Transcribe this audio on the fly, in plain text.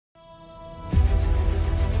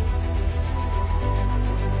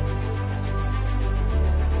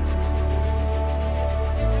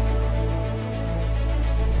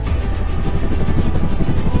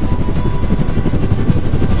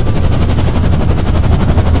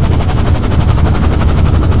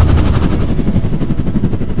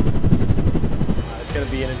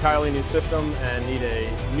entirely new system and need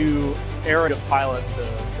a new era of pilot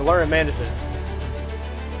to learn and manage it.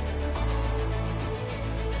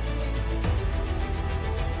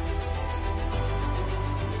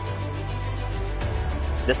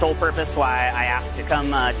 The sole purpose why I asked to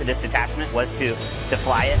come to this detachment was to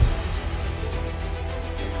fly it.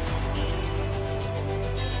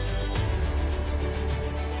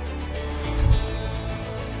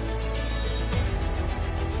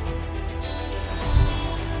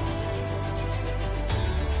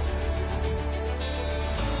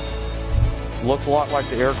 Looks a lot like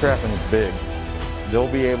the aircraft and it's big. They'll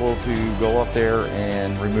be able to go up there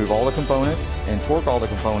and remove all the components and torque all the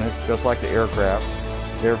components just like the aircraft.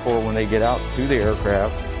 Therefore, when they get out to the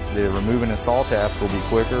aircraft, the remove and install task will be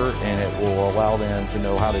quicker and it will allow them to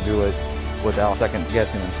know how to do it without second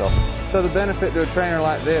guessing themselves. So the benefit to a trainer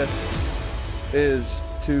like this is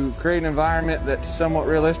to create an environment that's somewhat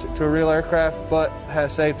realistic to a real aircraft but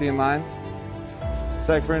has safety in mind.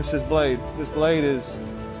 Say for instance blade. This blade is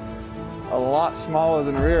a lot smaller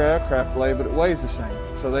than a rear aircraft blade, but it weighs the same.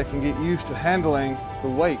 So they can get used to handling the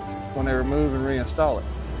weight when they remove and reinstall it.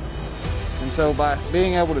 And so by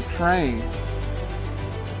being able to train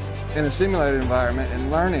in a simulated environment and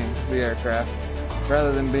learning the aircraft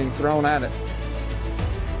rather than being thrown at it,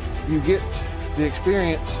 you get the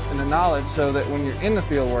experience and the knowledge so that when you're in the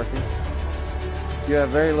field working, you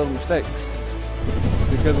have very little mistakes.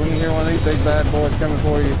 Because when you hear one of these big bad boys coming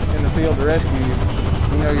for you in the field to rescue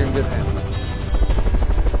you, you know you're in good hands.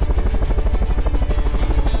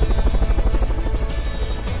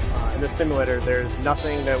 In this simulator, there's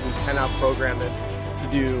nothing that we cannot program it to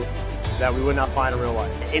do that we would not find in real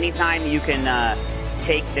life. Anytime you can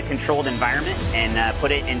take the controlled environment and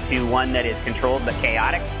put it into one that is controlled but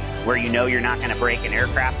chaotic, where you know you're not going to break an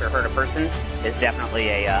aircraft or hurt a person, is definitely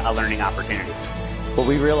a learning opportunity. What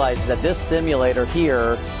we realized is that this simulator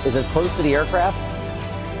here is as close to the aircraft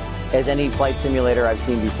as any flight simulator I've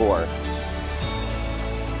seen before.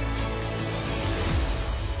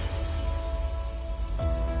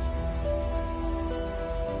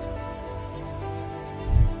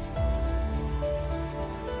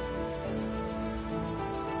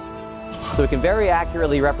 So it can very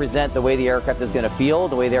accurately represent the way the aircraft is going to feel,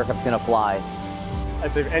 the way the aircraft is going to fly.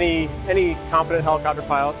 I'd say any competent helicopter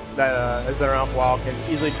pilot that has been around for a while can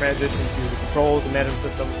easily transition to the controls and management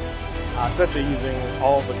system, especially using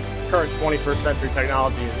all of the current 21st century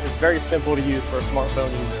technology. It's very simple to use for a smartphone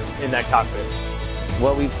user in that cockpit.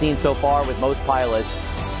 What we've seen so far with most pilots,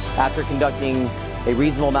 after conducting a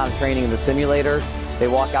reasonable amount of training in the simulator, they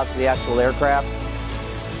walk out to the actual aircraft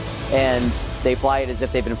and they fly it as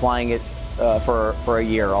if they've been flying it for a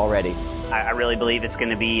year already. I really believe it's going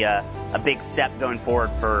to be a big step going forward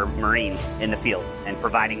for Marines in the field and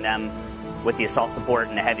providing them with the assault support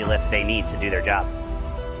and the heavy lift they need to do their job.